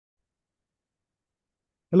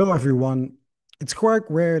Hello, everyone. It's quite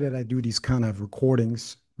rare that I do these kind of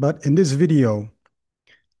recordings, but in this video,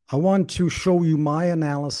 I want to show you my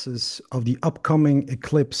analysis of the upcoming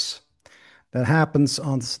eclipse that happens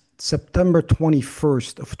on September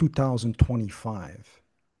 21st of 2025.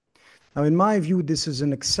 Now, in my view, this is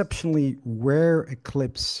an exceptionally rare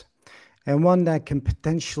eclipse and one that can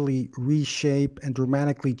potentially reshape and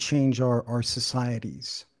dramatically change our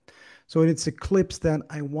societies. So it's eclipse that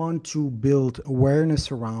I want to build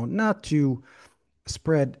awareness around, not to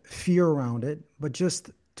spread fear around it, but just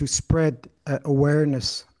to spread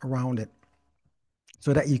awareness around it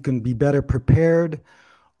so that you can be better prepared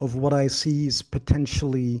of what I see is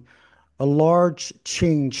potentially a large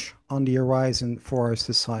change on the horizon for our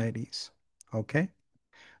societies. Okay,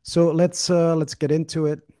 so let's get into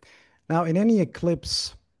it. Now, in any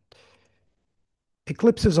eclipse,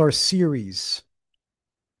 eclipses are series,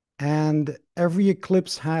 and every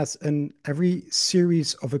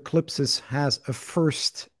series of eclipses has a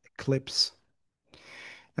first eclipse.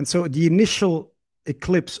 And so the initial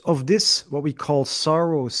eclipse of this, what we call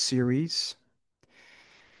Sorrow series,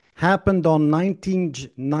 happened on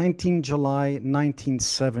 19 July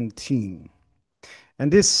 1917.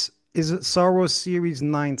 And this is Sorrow series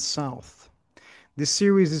 9 South. This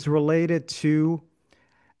series is related to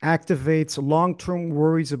activates long-term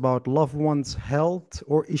worries about loved ones' health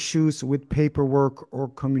or issues with paperwork or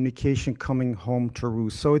communication coming home to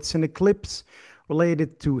roost. So it's an eclipse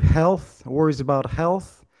related to health, worries about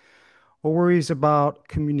health, or worries about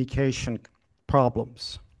communication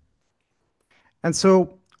problems. And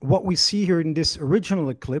so, what we see here in this original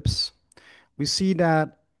eclipse, we see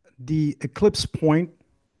that the eclipse point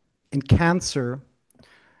in Cancer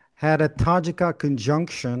had a Tajika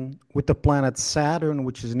conjunction with the planet Saturn,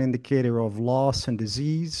 which is an indicator of loss and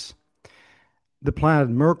disease, the planet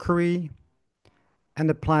Mercury, and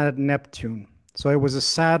the planet Neptune. So, it was a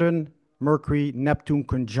Saturn Mercury Neptune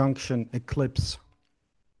conjunction eclipse.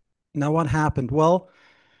 Now, what happened? Well,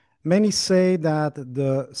 many say that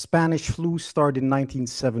the Spanish flu started in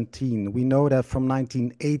 1917. We know that from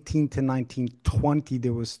 1918 to 1920,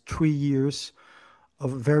 there was 3 years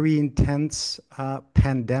of very intense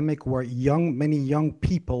pandemic where many young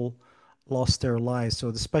people lost their lives. So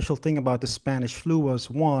the special thing about the Spanish flu was,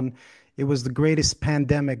 one, it was the greatest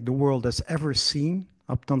pandemic the world has ever seen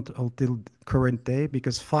up until current day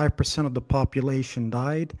because 5% of the population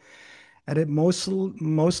died. And it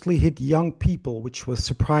mostly hit young people, which was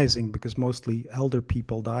surprising because mostly elder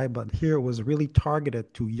people die. But here it was really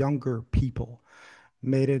targeted to younger people,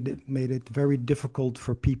 made it very difficult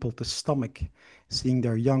for people to stomach seeing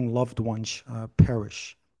their young loved ones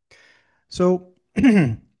perish. So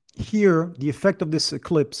here, the effect of this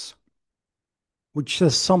eclipse, which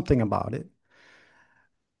says something about it,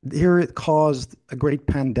 here it caused a great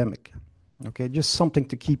pandemic. Okay, just something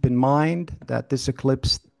to keep in mind that this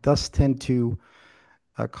eclipse does tend to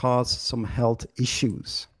cause some health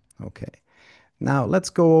issues. Okay, now let's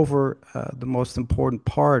go over the most important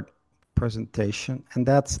part presentation, and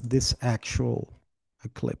that's this actual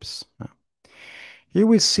eclipse. Here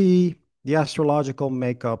we see the astrological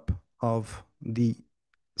makeup of the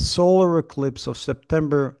solar eclipse of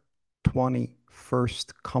September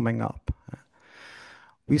 21st coming up.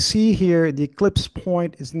 We see here the eclipse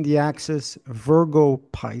point is in the axis Virgo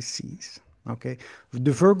Pisces. Okay,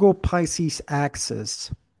 the Virgo Pisces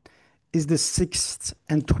axis is the 6th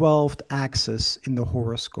and 12th axis in the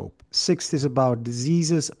horoscope. 6th is about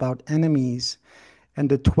diseases, about enemies, and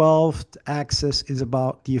the 12th axis is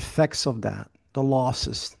about the effects of that, the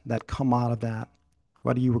losses that come out of that.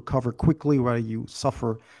 Whether you recover quickly, whether you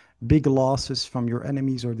suffer big losses from your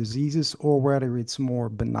enemies or diseases, or whether it's more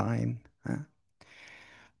benign.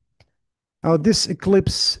 Now, this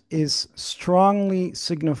eclipse is strongly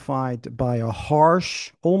signified by a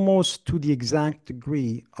harsh, almost to the exact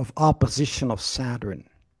degree of opposition of Saturn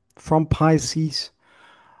from Pisces,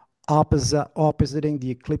 oppositing the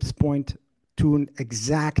eclipse point to an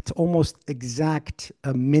exact, almost exact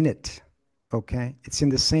a minute. Okay, it's in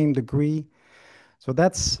the same degree. So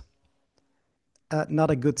that's not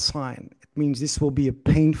a good sign. It means this will be a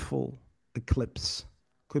painful eclipse,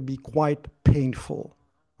 could be quite painful.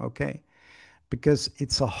 Okay, because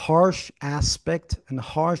it's a harsh aspect and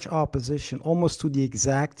harsh opposition almost to the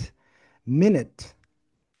exact minute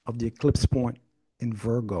of the eclipse point in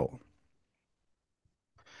Virgo.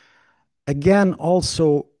 Again,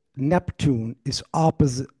 also Neptune is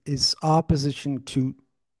opposition to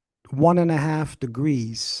 1.5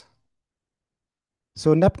 degrees.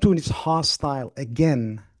 So Neptune is hostile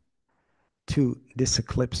again to this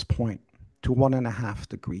eclipse point, to 1.5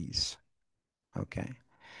 degrees. Okay.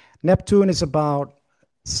 Neptune is about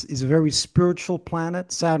is a very spiritual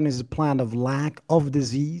planet. Saturn is a planet of lack, of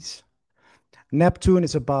disease. Neptune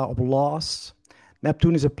is about loss.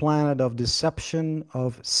 Neptune is a planet of deception,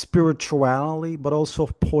 of spirituality, but also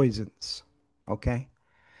of poisons. Okay?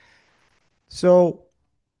 So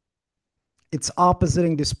it's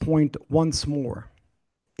oppositing this point once more.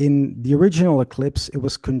 In the original eclipse, it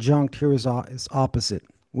was conjunct. Here is opposite,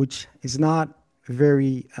 which is not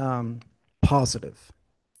very positive.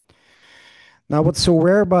 Now, what's so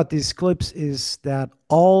rare about this eclipse is that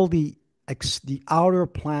all the outer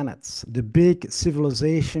planets, the big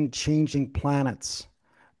civilization-changing planets,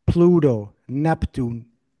 Pluto, Neptune,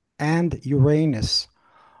 and Uranus,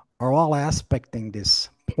 are all aspecting this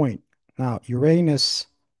point. Now, Uranus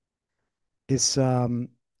is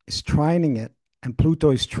is trining it, and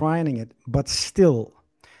Pluto is trining it, but still,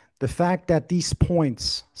 the fact that these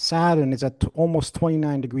points, Saturn is at almost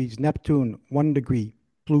 29 degrees, Neptune 1 degree,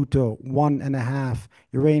 Pluto 1.5,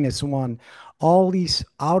 Uranus 1, all these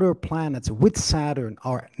outer planets with Saturn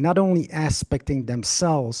are not only aspecting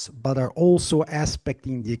themselves, but are also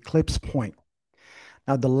aspecting the eclipse point.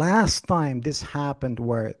 Now, the last time this happened,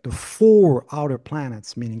 where the four outer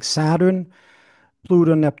planets, meaning Saturn,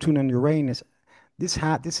 Pluto, Neptune, and Uranus, this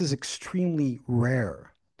is extremely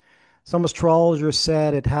rare. Some astrologers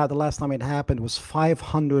said it had the last time it happened was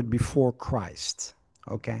 500 before Christ.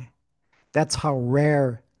 Okay, that's how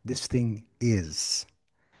rare this thing is.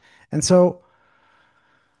 And so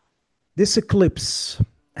this eclipse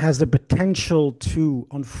has the potential to,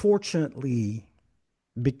 unfortunately,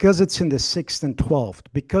 because it's in the 6th and 12th,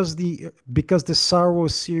 because the sorrow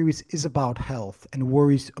series is about health and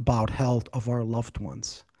worries about health of our loved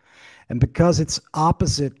ones, and because it's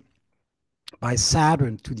opposite by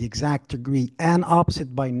Saturn to the exact degree and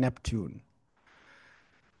opposite by Neptune,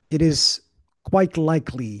 it is quite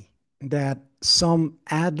likely that some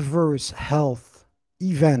adverse health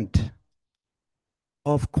event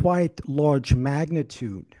of quite large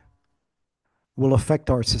magnitude will affect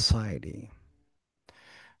our society.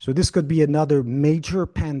 So this could be another major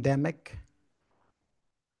pandemic,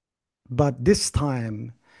 but this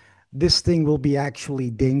time, this thing will be actually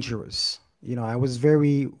dangerous. I was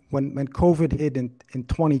very, when COVID hit in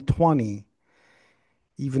 2020,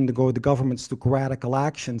 even though the governments took radical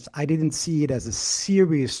actions, I didn't see it as a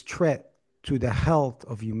serious threat to the health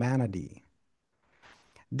of humanity.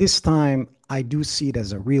 This time, I do see it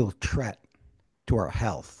as a real threat to our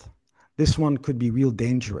health. This one could be real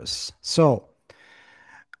dangerous. So,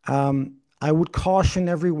 I would caution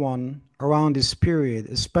everyone around this period,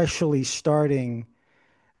 especially starting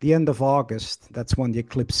the end of August, that's when the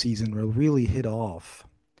eclipse season will really hit off,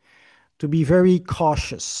 to be very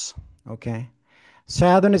cautious, okay?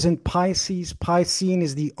 Saturn is in Pisces. Piscean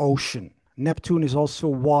is the ocean. Neptune is also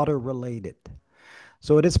water related.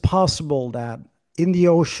 So it is possible that in the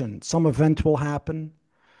ocean, some event will happen.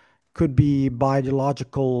 Could be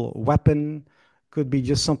biological weapon, could be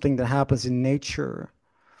just something that happens in nature.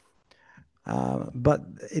 But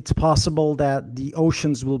it's possible that the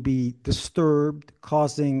oceans will be disturbed,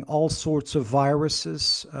 causing all sorts of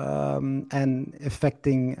viruses and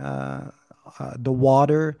affecting the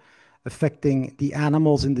water, affecting the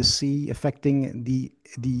animals in the sea, affecting the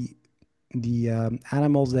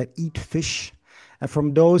animals that eat fish, and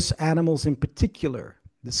from those animals in particular,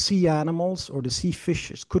 the sea animals or the sea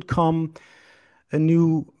fishes, could come a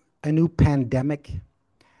new a new pandemic.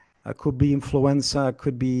 Could be influenza,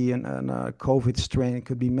 could be a COVID strain, it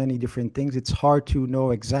could be many different things. It's hard to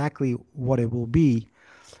know exactly what it will be,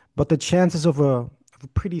 but the chances of a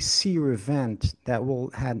pretty severe event that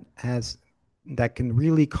will had has that can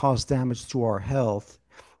really cause damage to our health,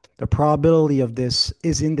 the probability of this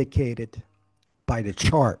is indicated by the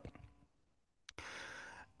chart.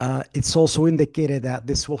 It's also indicated that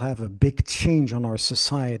this will have a big change on our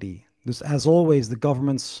society. This, as always, the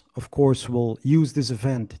governments, of course, will use this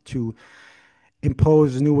event to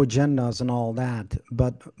impose new agendas and all that.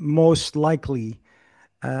 But most likely,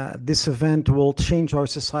 this event will change our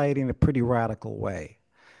society in a pretty radical way.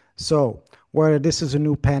 So, whether this is a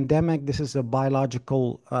new pandemic, this is a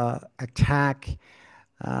biological attack,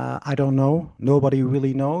 I don't know. Nobody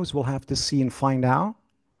really knows. We'll have to see and find out.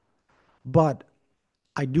 But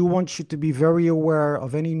I do want you to be very aware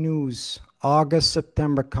of any news, August,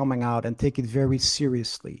 September coming out, and take it very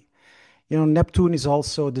seriously. Neptune is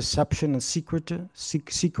also deception and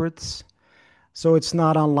secrets. So it's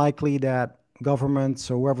not unlikely that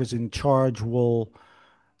governments or whoever's in charge will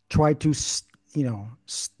try to,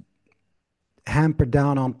 hamper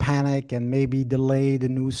down on panic and maybe delay the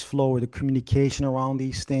news flow or the communication around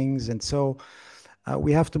these things. And so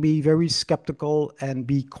we have to be very skeptical and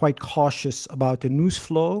be quite cautious about the news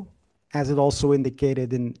flow as it also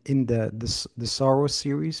indicated in the sorrow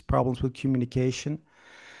series, problems with communication.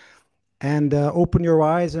 And open your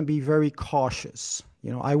eyes and be very cautious.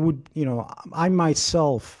 I would, I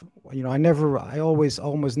myself, I always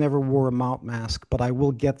almost never wore a mouth mask, but I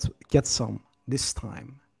will get some this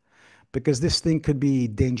time because this thing could be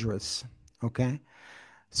dangerous. Okay.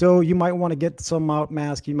 So you might want to get some mouth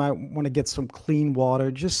mask. You might want to get some clean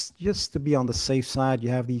water, just to be on the safe side. You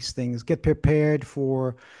have these things. Get prepared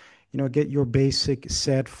for, get your basic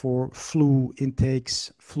set for flu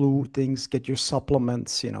intakes, flu things. Get your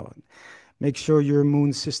supplements. Make sure your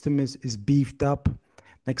immune system is beefed up.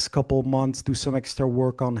 Next couple of months, do some extra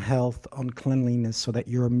work on health, on cleanliness, so that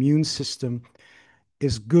your immune system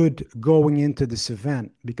is good going into this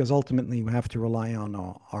event, because ultimately we have to rely on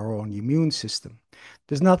our own immune system.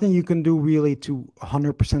 There's nothing you can do really to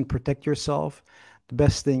 100% protect yourself. The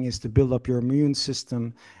best thing is to build up your immune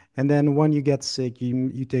system. And then when you get sick,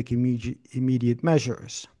 you take immediate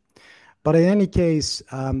measures. But in any case,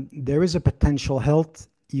 there is a potential health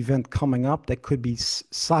event coming up that could be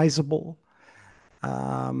sizable.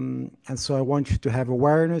 And so I want you to have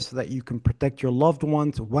awareness so that you can protect your loved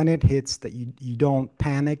ones when it hits, that you don't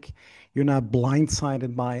panic, you're not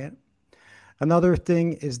blindsided by it. Another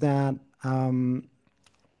thing is that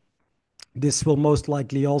this will most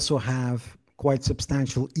likely also have quite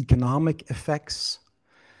substantial economic effects.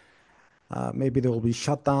 Maybe there will be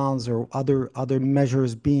shutdowns or other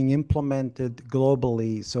measures being implemented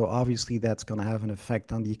globally. So obviously that's going to have an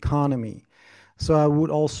effect on the economy. So I would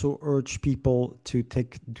also urge people to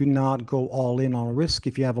do not go all in on risk.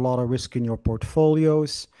 If you have a lot of risk in your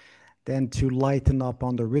portfolios, then to lighten up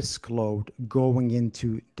on the risk load going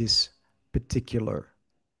into this particular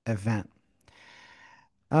event.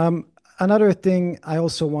 Um, Another thing I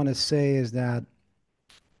also want to say is that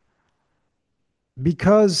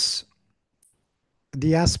because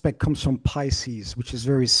the aspect comes from Pisces, which is a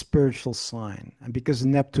very spiritual sign, and because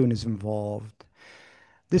Neptune is involved,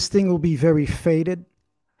 this thing will be very faded.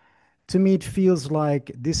 To me, it feels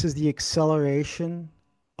like this is the acceleration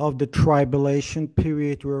of the tribulation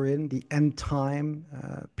period we're in, the end time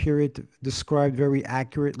period described very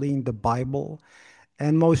accurately in the Bible.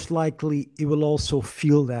 And most likely, it will also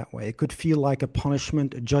feel that way. It could feel like a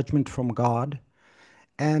punishment, a judgment from God.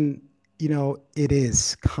 And, it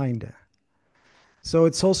is kind of. So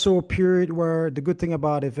it's also a period where the good thing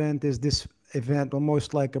about event is this event will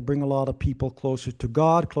most likely bring a lot of people closer to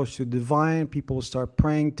God, closer to the divine. People will start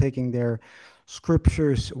praying, taking their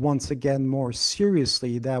scriptures once again more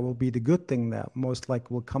seriously. That will be the good thing that most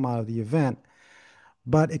likely will come out of the event.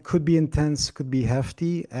 But it could be intense, could be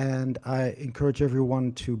hefty, and I encourage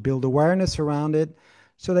everyone to build awareness around it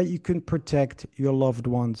so that you can protect your loved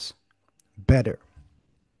ones better.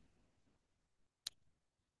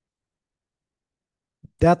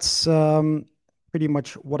 That's pretty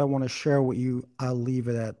much what I want to share with you. I'll leave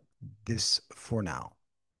it at this for now.